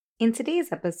In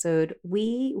today's episode,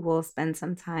 we will spend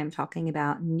some time talking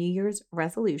about New Year's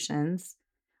resolutions,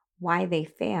 why they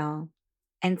fail,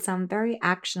 and some very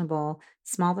actionable,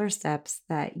 smaller steps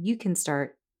that you can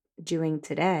start doing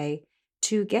today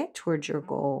to get towards your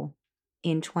goal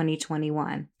in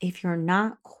 2021 if you're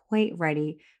not quite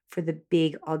ready for the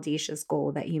big, audacious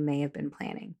goal that you may have been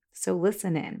planning. So,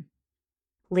 listen in.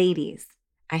 Ladies,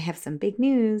 I have some big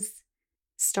news.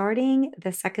 Starting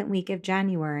the second week of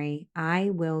January, I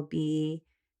will be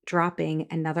dropping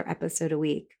another episode a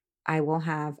week. I will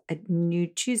have a new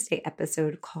Tuesday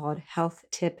episode called Health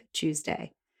Tip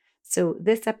Tuesday. So,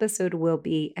 this episode will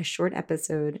be a short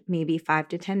episode, maybe 5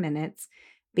 to 10 minutes,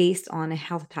 based on a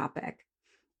health topic.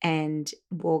 And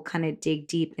we'll kind of dig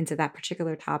deep into that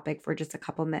particular topic for just a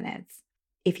couple minutes.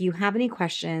 If you have any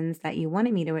questions that you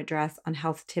wanted me to address on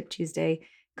Health Tip Tuesday,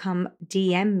 come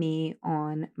DM me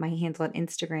on my handle on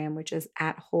Instagram, which is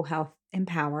at Whole Health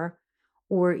Empower,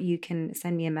 or you can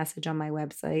send me a message on my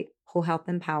website, Whole Health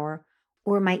Empower,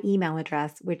 or my email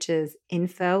address, which is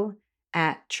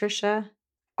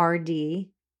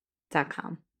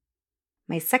info@triciard.com.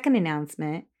 My second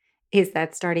announcement is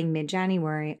that starting mid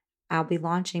January, I'll be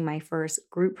launching my first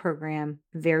group program,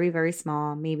 very, very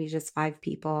small, maybe just 5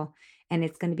 people. And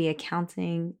it's going to be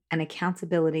accounting and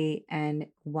accountability and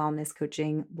wellness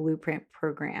coaching blueprint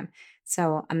program.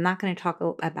 So I'm not going to talk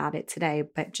about it today,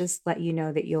 but just let you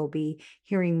know that you'll be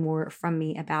hearing more from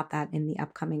me about that in the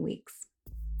upcoming weeks.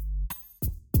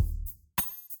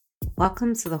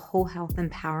 Welcome to the Whole Health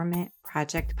Empowerment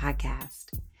Project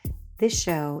podcast. This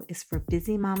show is for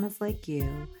busy mamas like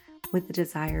you with a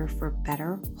desire for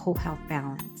better whole health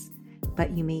balance,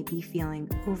 but you may be feeling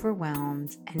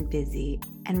overwhelmed and busy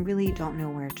and really don't know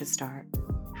where to start.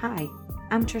 Hi,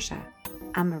 I'm Trisha.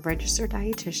 I'm a registered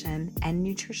dietitian and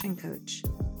nutrition coach,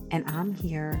 and I'm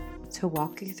here to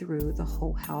walk you through the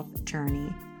whole health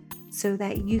journey so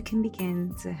that you can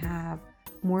begin to have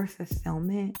more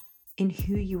fulfillment in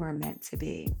who you are meant to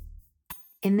be.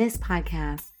 In this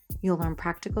podcast, you'll learn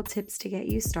practical tips to get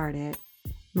you started,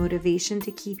 motivation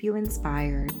to keep you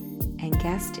inspired, and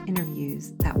guest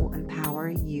interviews that will empower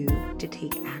you to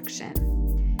take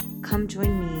action. Come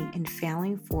join me in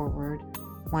failing forward,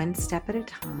 one step at a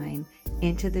time,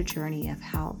 into the journey of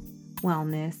health,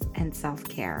 wellness, and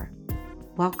self-care.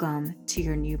 Welcome to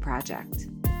your new project.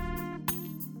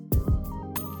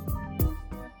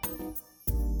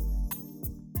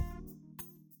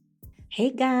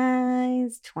 Hey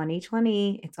guys,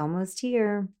 2020, it's almost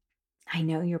here. I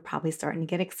know you're probably starting to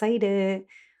get excited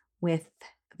with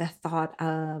the thought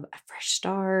of a fresh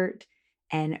start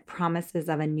and promises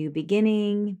of a new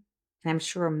beginning. And I'm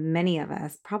sure many of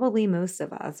us, probably most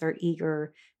of us, are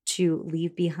eager to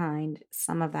leave behind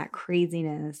some of that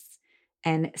craziness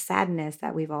and sadness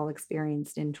that we've all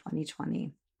experienced in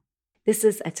 2020. This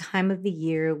is a time of the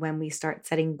year when we start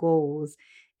setting goals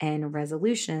and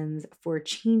resolutions for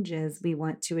changes we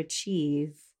want to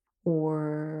achieve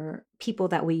or people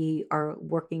that we are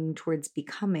working towards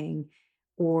becoming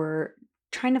or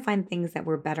trying to find things that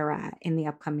we're better at in the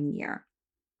upcoming year.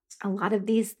 A lot of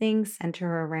these things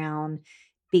center around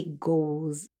big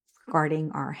goals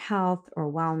regarding our health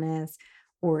or wellness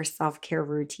or self care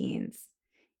routines.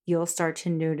 You'll start to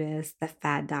notice the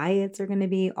fad diets are going to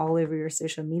be all over your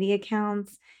social media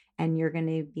accounts. And you're going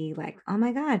to be like, oh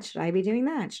my God, should I be doing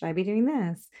that? Should I be doing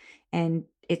this? And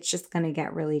it's just going to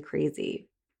get really crazy.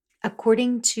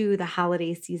 According to the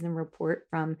holiday season report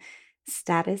from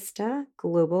Statista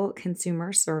Global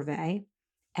Consumer Survey,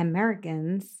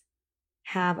 Americans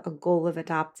have a goal of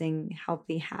adopting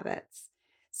healthy habits.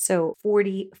 So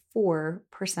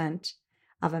 44%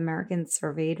 of Americans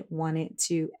surveyed wanted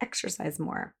to exercise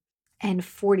more, and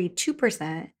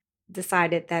 42%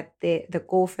 decided that the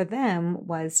goal for them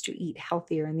was to eat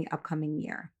healthier in the upcoming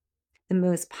year. The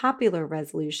most popular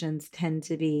resolutions tend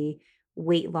to be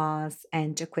weight loss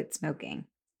and to quit smoking.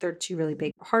 They're two really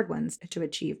big, hard ones to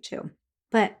achieve too.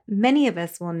 But many of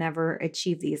us will never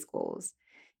achieve these goals,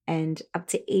 and up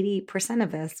to 80%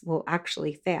 of us will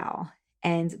actually fail.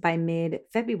 And by mid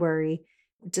February,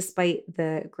 despite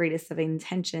the greatest of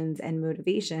intentions and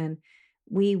motivation,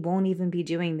 we won't even be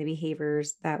doing the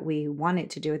behaviors that we wanted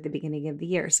to do at the beginning of the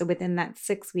year. So within that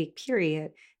 6 week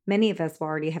period, many of us will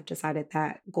already have decided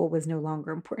that goal was no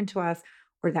longer important to us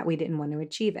or that we didn't want to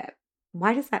achieve it.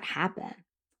 Why does that happen?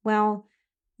 Well,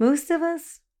 most of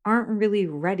us aren't really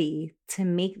ready to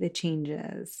make the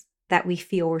changes that we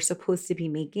feel we're supposed to be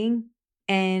making.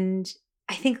 And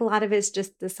I think a lot of us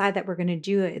just decide that we're going to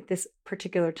do it at this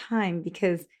particular time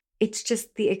because it's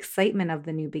just the excitement of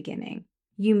the new beginning.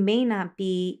 You may not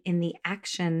be in the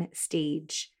action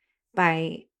stage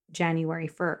by January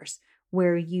 1st,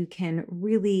 where you can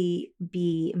really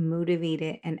be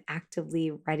motivated and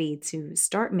actively ready to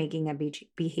start making a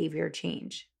behavior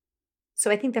change. So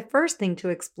I think the first thing to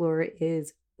explore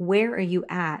is, where are you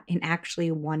at in actually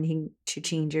wanting to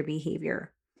change your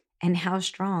behavior? And how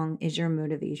strong is your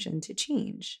motivation to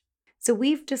change? So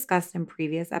we've discussed in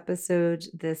previous episodes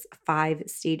this 5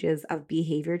 stages of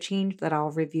behavior change that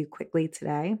I'll review quickly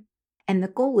today. And the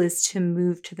goal is to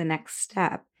move to the next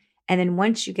step. And then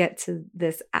once you get to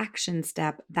this action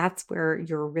step, that's where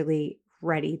you're really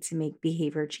ready to make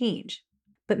behavior change.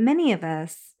 But many of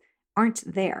us aren't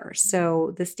there.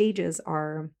 So the stages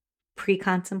are pre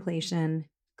contemplation,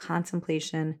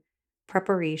 contemplation,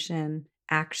 preparation,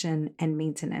 action, and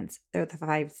maintenance. They're the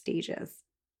 5 stages.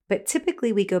 But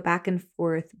typically, we go back and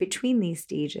forth between these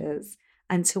stages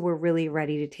until we're really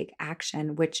ready to take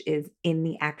action, which is in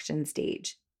the action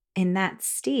stage. In that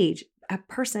stage, a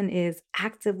person is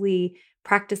actively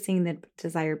practicing the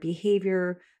desired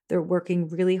behavior. They're working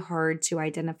really hard to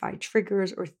identify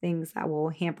triggers or things that will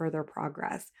hamper their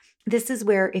progress. This is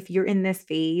where, if you're in this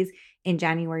phase in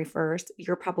January 1st,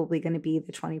 you're probably going to be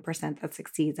the 20% that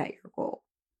succeeds at your goal.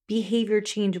 Behavior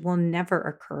change will never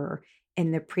occur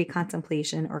in the pre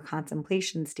contemplation or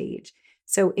contemplation stage.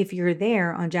 So if you're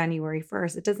there on January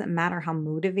 1st, it doesn't matter how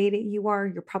motivated you are,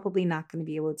 you're probably not going to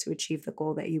be able to achieve the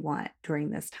goal that you want during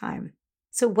this time.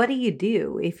 So, what do you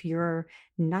do if you're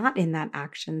not in that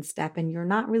action step and you're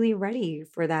not really ready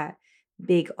for that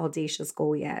big, audacious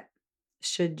goal yet?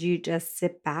 Should you just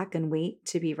sit back and wait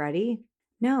to be ready?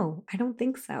 No, I don't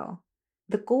think so.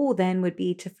 The goal then would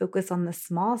be to focus on the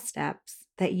small steps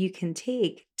that you can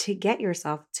take to get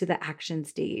yourself to the action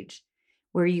stage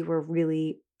where you were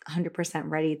really 100%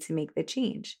 ready to make the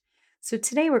change. So,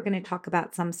 today we're going to talk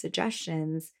about some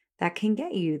suggestions that can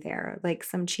get you there, like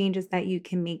some changes that you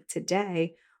can make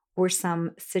today, or some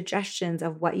suggestions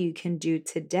of what you can do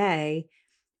today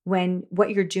when what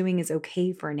you're doing is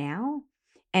okay for now.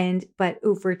 And but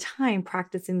over time,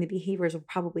 practicing the behaviors will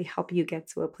probably help you get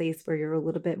to a place where you're a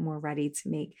little bit more ready to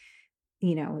make,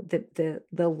 the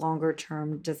longer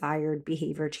term desired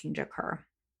behavior change occur.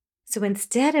 So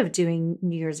instead of doing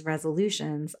New Year's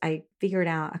resolutions, I figured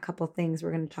out a couple things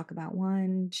we're going to talk about.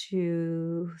 One,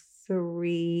 two,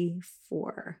 three,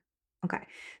 four. Okay.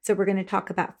 So we're going to talk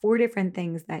about 4 different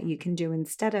things that you can do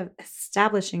instead of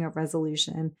establishing a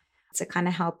resolution to kind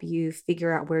of help you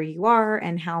figure out where you are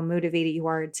and how motivated you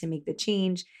are to make the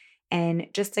change, and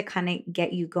just to kind of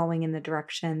get you going in the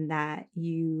direction that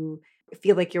you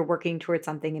feel like you're working towards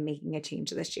something and making a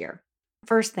change this year.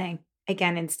 First thing,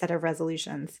 again, instead of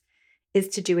resolutions, is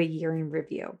to do a year in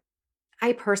review.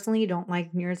 I personally don't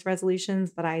like New Year's resolutions,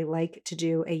 but I like to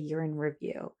do a year in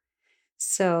review.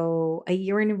 So, a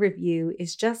year in review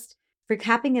is just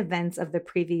recapping events of the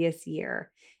previous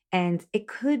year. And it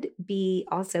could be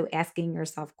also asking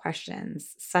yourself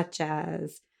questions such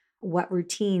as, what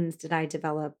routines did I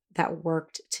develop that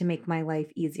worked to make my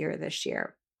life easier this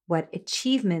year? What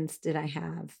achievements did I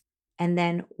have? And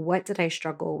then what did I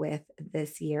struggle with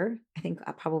this year? I think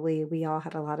probably we all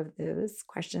had a lot of those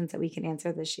questions that we can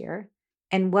answer this year.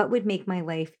 And what would make my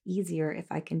life easier if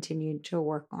I continued to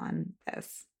work on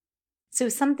this? So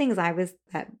some things I was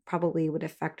that probably would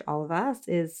affect all of us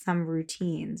is some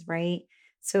routines, right?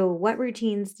 So what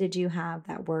routines did you have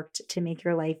that worked to make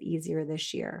your life easier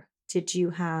this year? Did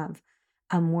you have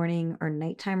a morning or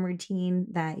nighttime routine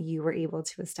that you were able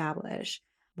to establish?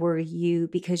 Were you,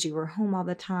 because you were home all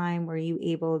the time, were you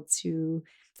able to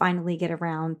finally get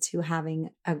around to having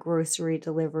a grocery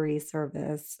delivery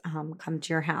service come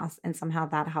to your house, and somehow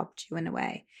that helped you in a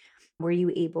way? Were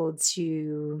you able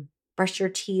to brush your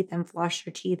teeth and floss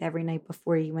your teeth every night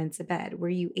before you went to bed? Were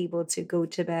you able to go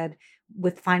to bed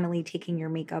with finally taking your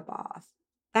makeup off?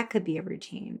 That could be a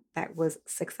routine that was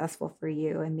successful for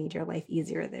you and made your life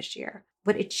easier this year.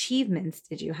 What achievements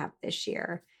did you have this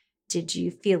year? Did you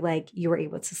feel like you were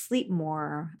able to sleep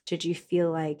more? Did you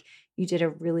feel like you did a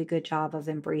really good job of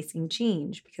embracing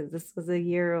change? Because this was a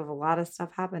year of a lot of stuff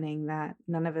happening that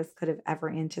none of us could have ever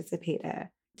anticipated.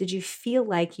 Did you feel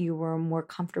like you were more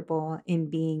comfortable in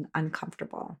being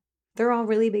uncomfortable? They're all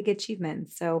really big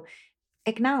achievements. So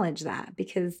acknowledge that,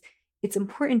 because it's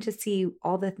important to see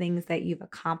all the things that you've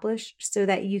accomplished so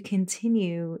that you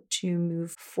continue to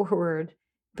move forward,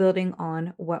 building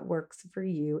on what works for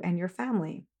you and your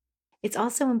family. It's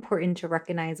also important to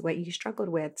recognize what you struggled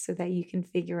with so that you can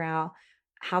figure out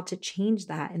how to change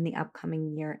that in the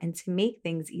upcoming year and to make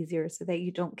things easier so that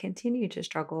you don't continue to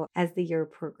struggle as the year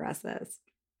progresses.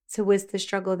 So, was the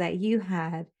struggle that you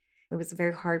had, it was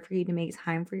very hard for you to make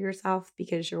time for yourself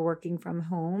because you're working from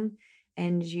home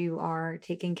and you are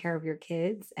taking care of your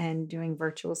kids and doing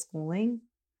virtual schooling?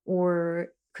 Or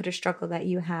Could a struggle that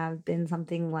you have been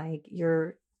something like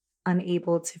you're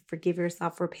unable to forgive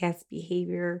yourself for past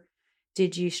behavior?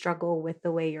 Did you struggle with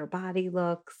the way your body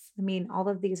looks? I mean, all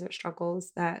of these are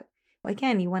struggles that,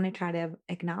 again, you want to try to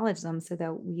acknowledge them so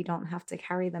that we don't have to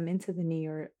carry them into the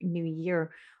new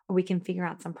year, or we can figure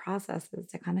out some processes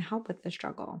to kind of help with the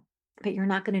struggle. But you're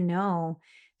not going to know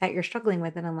that you're struggling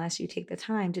with it unless you take the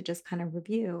time to just kind of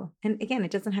review. And again, it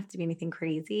doesn't have to be anything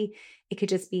crazy. It could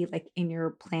just be like in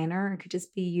your planner. It could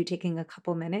just be you taking a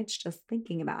couple minutes just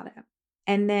thinking about it.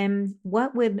 And then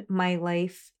what would my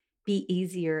life be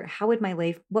easier?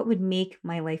 What would make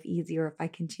my life easier if I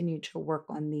continue to work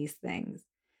on these things?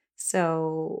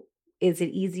 So is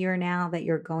it easier now that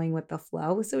you're going with the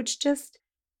flow? So it's just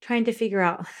trying to figure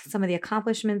out some of the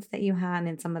accomplishments that you had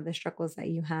and some of the struggles that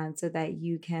you had so that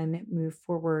you can move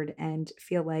forward and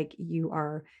feel like you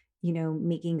are,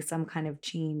 making some kind of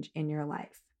change in your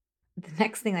life. The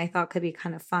next thing I thought could be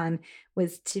kind of fun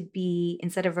was to be,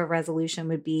 instead of a resolution,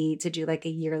 would be to do like a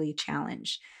yearly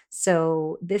challenge.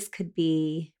 So this could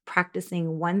be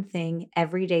practicing one thing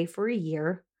every day for a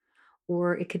year,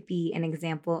 or it could be an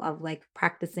example of like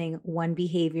practicing one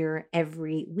behavior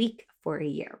every week for a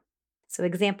year. So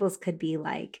examples could be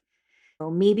like,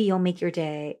 well, maybe you'll make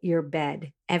your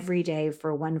bed every day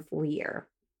for one full year.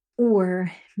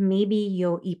 Or maybe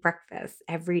you'll eat breakfast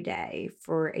every day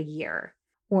for a year.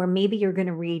 Or maybe you're going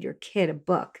to read your kid a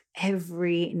book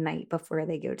every night before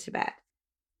they go to bed.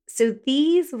 So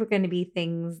these were going to be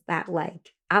things that, like,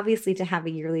 obviously, to have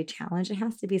a yearly challenge, it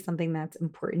has to be something that's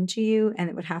important to you and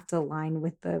it would have to align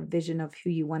with the vision of who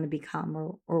you want to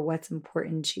become or what's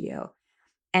important to you.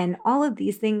 And all of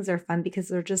these things are fun because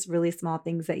they're just really small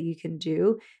things that you can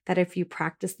do that if you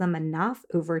practice them enough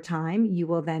over time, you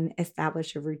will then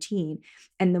establish a routine.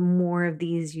 And the more of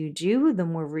these you do, the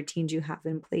more routines you have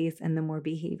in place and the more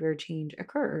behavior change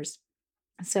occurs.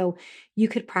 So you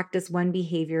could practice one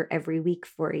behavior every week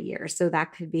for a year. So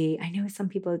that could be, I know some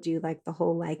people do like the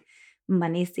whole like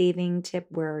money saving tip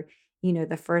where,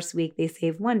 the first week they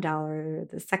save $1,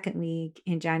 the second week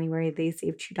in January they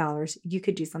save $2. You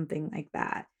could do something like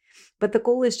that. But the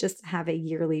goal is just to have a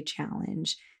yearly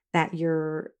challenge that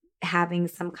you're having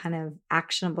some kind of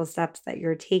actionable steps that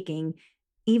you're taking.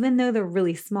 Even though they're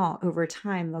really small, over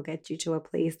time, they'll get you to a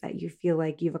place that you feel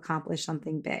like you've accomplished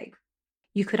something big.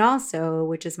 You could also,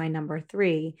 which is my number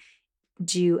 3,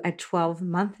 do a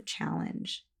 12-month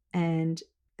challenge. And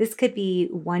this could be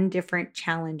one different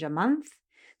challenge a month.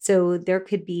 So there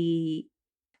could be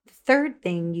the third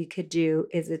thing you could do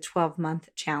is a 12-month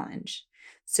challenge.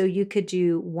 So you could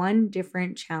do one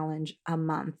different challenge a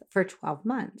month for 12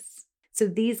 months. So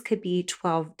these could be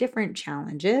 12 different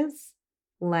challenges,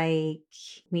 like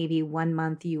maybe one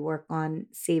month you work on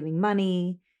saving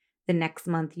money, the next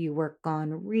month you work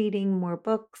on reading more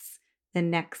books, the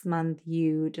next month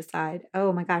you decide,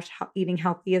 oh my gosh, eating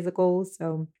healthy is a goal.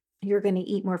 So you're going to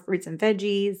eat more fruits and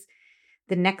veggies.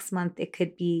 The next month, it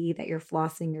could be that you're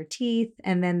flossing your teeth.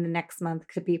 And then the next month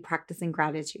could be practicing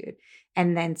gratitude.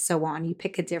 And then so on. You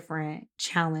pick a different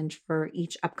challenge for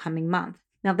each upcoming month.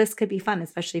 Now, this could be fun,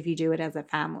 especially if you do it as a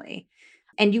family.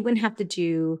 And you wouldn't have to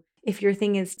do, if your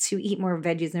thing is to eat more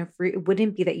veggies and fruit, it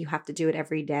wouldn't be that you have to do it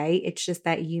every day. It's just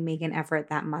that you make an effort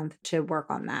that month to work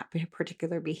on that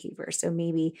particular behavior. So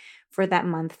maybe for that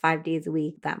month, 5 days a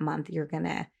week, that month, you're going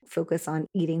to focus on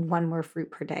eating one more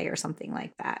fruit per day or something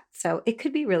like that. So it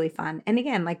could be really fun. And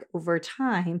again, like over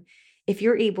time, if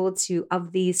you're able to,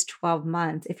 of these 12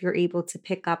 months, if you're able to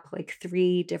pick up like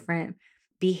 3 different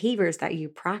behaviors that you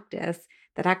practice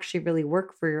that actually really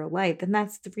work for your life, then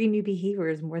that's 3 new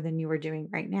behaviors more than you are doing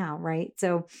right now, right?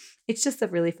 So it's just a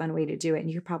really fun way to do it. And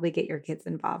you could probably get your kids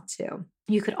involved too.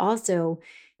 You could also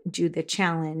do the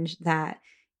challenge that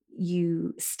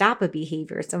you stop a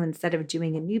behavior. So instead of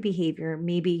doing a new behavior,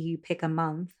 maybe you pick a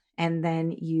month and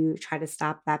then you try to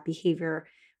stop that behavior,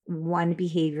 one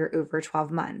behavior over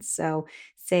 12 months. So,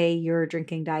 say you're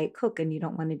drinking Diet Coke and you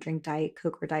don't want to drink Diet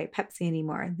Coke or Diet Pepsi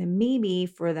anymore, then maybe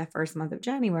for the first month of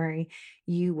January,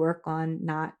 you work on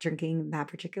not drinking that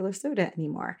particular soda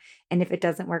anymore. And if it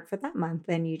doesn't work for that month,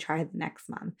 then you try the next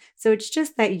month. So, it's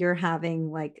just that you're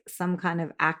having like some kind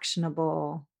of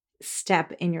actionable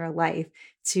step in your life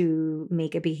to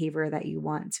make a behavior that you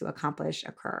want to accomplish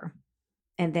occur.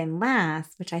 And then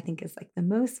last, which I think is like the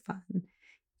most fun,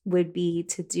 would be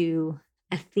to do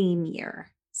a theme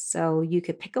year. So you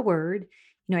could pick a word.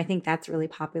 I think that's really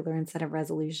popular instead of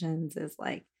resolutions is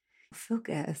like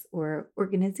focus or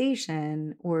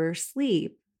organization or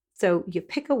sleep. So you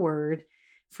pick a word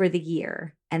for the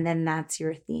year, and then that's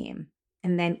your theme.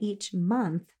 And then each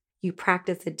month, you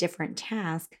practice a different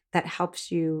task that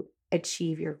helps you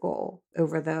achieve your goal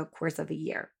over the course of a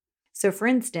year. So for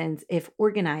instance, if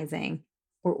organizing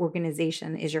or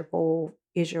organization is your goal,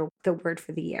 is your the word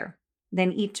for the year,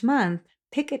 then each month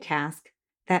pick a task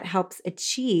that helps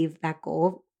achieve that goal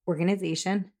of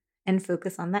organization and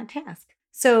focus on that task.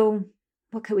 So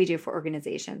what could we do for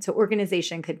organization? So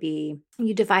organization could be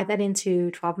you divide that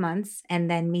into 12 months and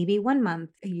then maybe 1 month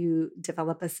you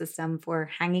develop a system for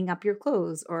hanging up your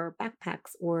clothes or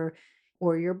backpacks or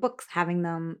your books, having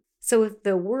them. So if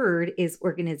the word is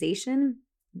organization,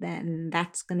 then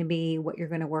that's going to be what you're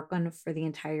going to work on for the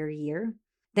entire year.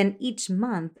 Then each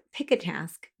month, pick a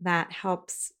task that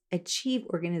helps achieve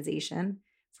organization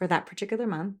for that particular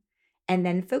month and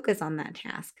then focus on that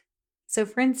task. So,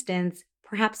 for instance,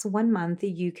 perhaps 1 month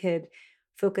you could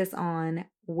focus on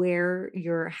where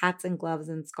your hats and gloves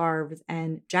and scarves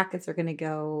and jackets are going to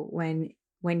go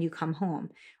when you come home.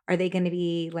 Are they going to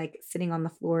be like sitting on the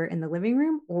floor in the living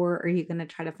room, or are you going to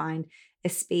try to find a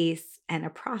space and a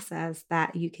process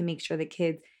that you can make sure the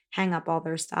kids hang up all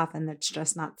their stuff and it's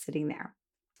just not sitting there?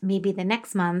 Maybe the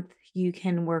next month you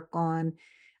can work on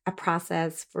a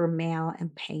process for mail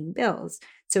and paying bills.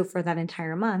 So for that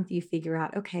entire month, you figure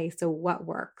out, okay, so what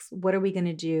works? What are we going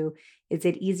to do? Is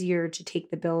it easier to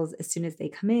take the bills as soon as they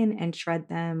come in and shred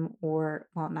them, or,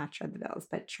 well, not shred the bills,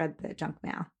 but shred the junk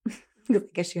mail? Because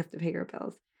I guess you have to pay your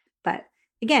bills. But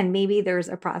again, maybe there's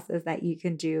a process that you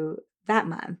can do that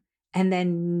month. And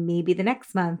then maybe the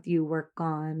next month you work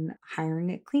on hiring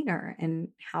a cleaner and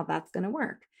how that's going to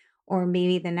work. Or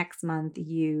maybe the next month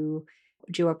you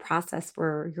do a process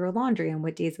for your laundry and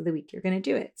what days of the week you're going to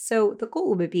do it. So the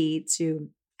goal would be to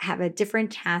have a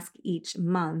different task each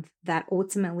month that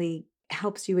ultimately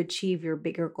helps you achieve your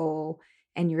bigger goal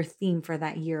and your theme for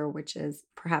that year, which is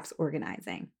perhaps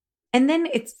organizing. And then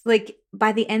it's like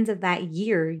by the end of that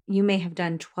year, you may have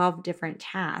done 12 different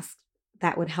tasks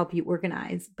that would help you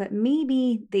organize, but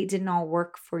maybe they didn't all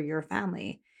work for your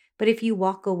family. But if you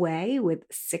walk away with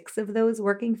 6 of those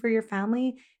working for your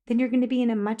family, then you're going to be in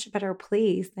a much better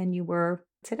place than you were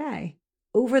today.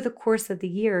 Over the course of the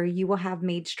year, you will have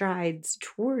made strides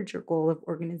towards your goal of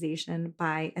organization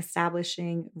by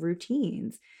establishing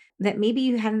routines that maybe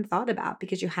you hadn't thought about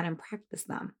because you hadn't practiced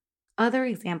them. Other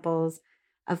examples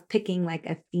of picking like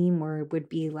a theme word would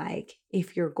be like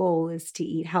if your goal is to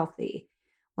eat healthy.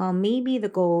 Well, maybe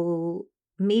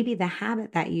the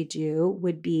habit that you do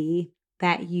would be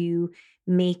that you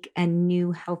make a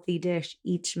new healthy dish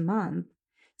each month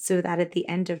so that at the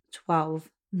end of 12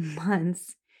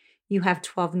 months, you have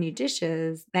 12 new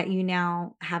dishes that you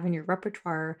now have in your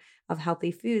repertoire of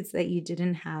healthy foods that you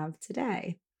didn't have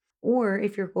today. Or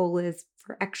if your goal is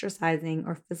for exercising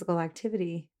or physical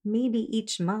activity, maybe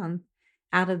each month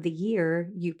out of the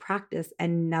year, you practice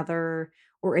another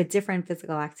or a different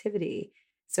physical activity.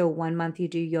 So 1 month you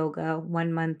do yoga,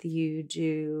 1 month you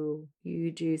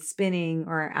do spinning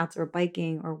or outdoor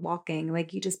biking or walking.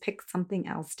 Like you just pick something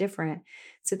else different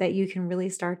so that you can really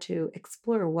start to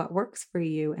explore what works for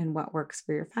you and what works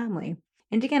for your family.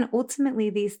 And again, ultimately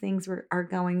these things are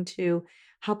going to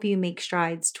help you make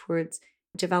strides towards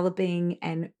developing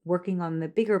and working on the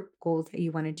bigger goals that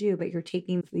you want to do, but you're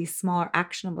taking these smaller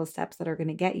actionable steps that are going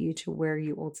to get you to where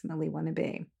you ultimately want to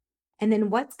be. And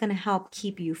then what's going to help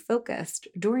keep you focused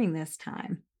during this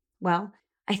time? Well,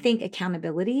 I think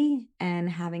accountability and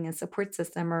having a support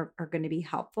system are going to be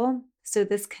helpful. So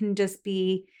this can just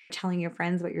be telling your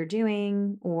friends what you're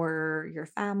doing, or your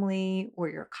family, or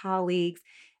your colleagues.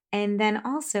 And then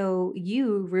also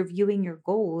you reviewing your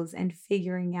goals and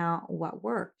figuring out what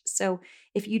worked. So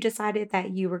if you decided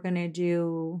that you were going to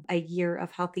do a year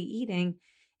of healthy eating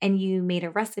and you made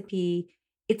a recipe,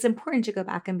 it's important to go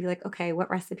back and be like, okay, what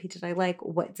recipe did I like?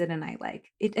 What didn't I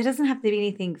like? It doesn't have to be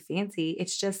anything fancy.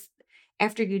 It's just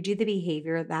after you do the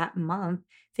behavior that month,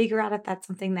 figure out if that's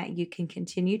something that you can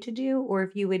continue to do, or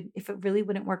if it really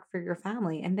wouldn't work for your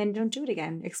family, and then don't do it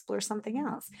again, explore something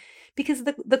else. Because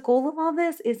the goal of all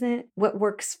this isn't what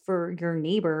works for your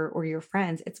neighbor or your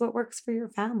friends, it's what works for your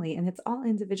family, and it's all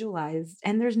individualized,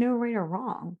 and there's no right or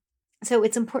wrong. So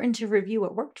it's important to review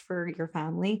what worked for your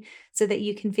family so that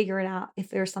you can figure it out if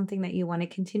there's something that you want to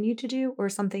continue to do or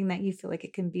something that you feel like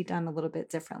it can be done a little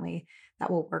bit differently that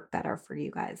will work better for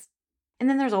you guys. And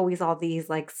then there's always all these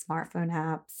like smartphone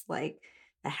apps like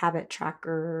the habit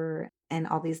tracker and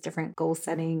all these different goal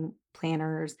setting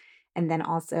planners. And then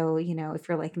also, if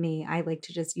you're like me, I like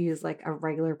to just use like a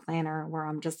regular planner where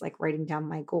I'm just like writing down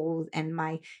my goals and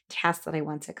my tasks that I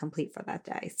want to complete for that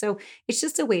day. So it's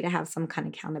just a way to have some kind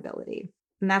of accountability.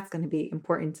 And that's going to be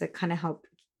important to kind of help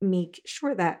make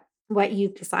sure that what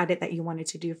you've decided that you wanted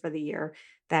to do for the year,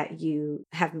 that you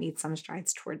have made some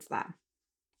strides towards that.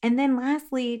 And then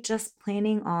lastly, just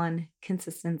planning on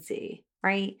consistency,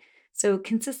 right? So,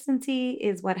 consistency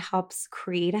is what helps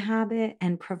create a habit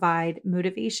and provide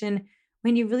motivation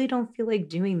when you really don't feel like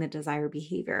doing the desired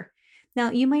behavior.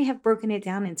 Now, you might have broken it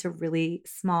down into really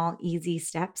small, easy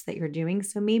steps that you're doing.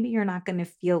 So maybe you're not going to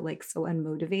feel like so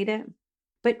unmotivated.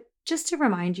 But just to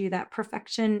remind you that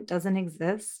perfection doesn't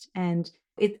exist and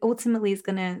it ultimately is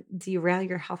going to derail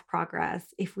your health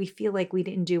progress if we feel like we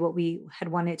didn't do what we had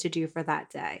wanted to do for that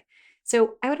day.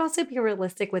 So I would also be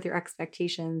realistic with your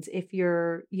expectations if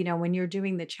when you're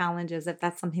doing the challenges, if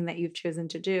that's something that you've chosen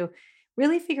to do,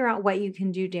 really figure out what you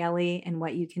can do daily and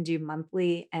what you can do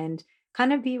monthly and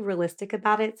kind of be realistic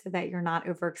about it so that you're not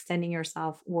overextending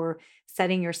yourself or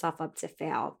setting yourself up to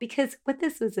fail. Because what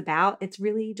this is about, it's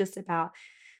really just about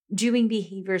doing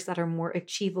behaviors that are more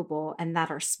achievable and that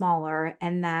are smaller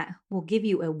and that will give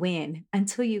you a win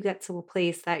until you get to a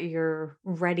place that you're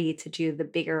ready to do the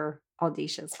bigger,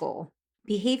 audacious goal.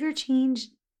 Behavior change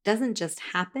doesn't just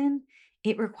happen,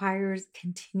 it requires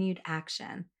continued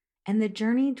action. And the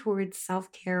journey towards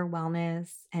self care,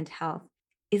 wellness, and health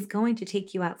is going to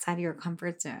take you outside of your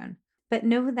comfort zone. But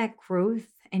know that growth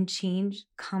and change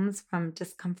comes from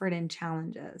discomfort and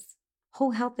challenges.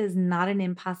 Whole health is not an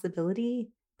impossibility,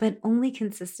 but only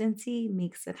consistency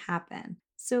makes it happen.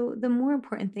 So, the more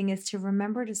important thing is to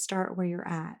remember to start where you're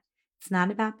at. It's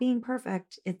not about being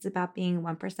perfect, it's about being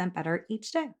 1% better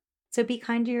each day. So, be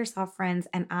kind to yourself, friends,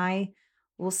 and I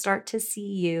will start to see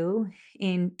you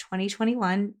in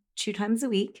 2021 2 times a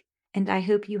week. And I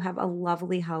hope you have a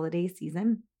lovely holiday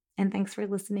season. And thanks for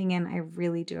listening in. I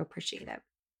really do appreciate it.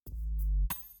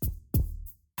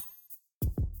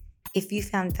 If you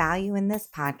found value in this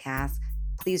podcast,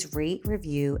 please rate,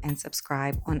 review, and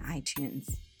subscribe on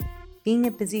iTunes. Being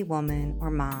a busy woman or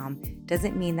mom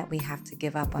doesn't mean that we have to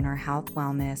give up on our health,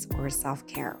 wellness, or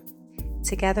self-care.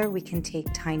 Together, we can take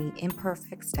tiny,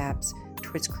 imperfect steps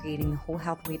towards creating the whole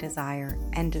health we desire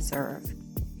and deserve.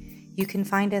 You can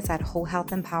find us at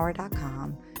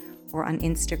wholehealthempower.com or on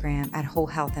Instagram at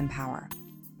wholehealthempower.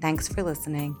 Thanks for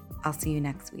listening. I'll see you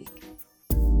next week.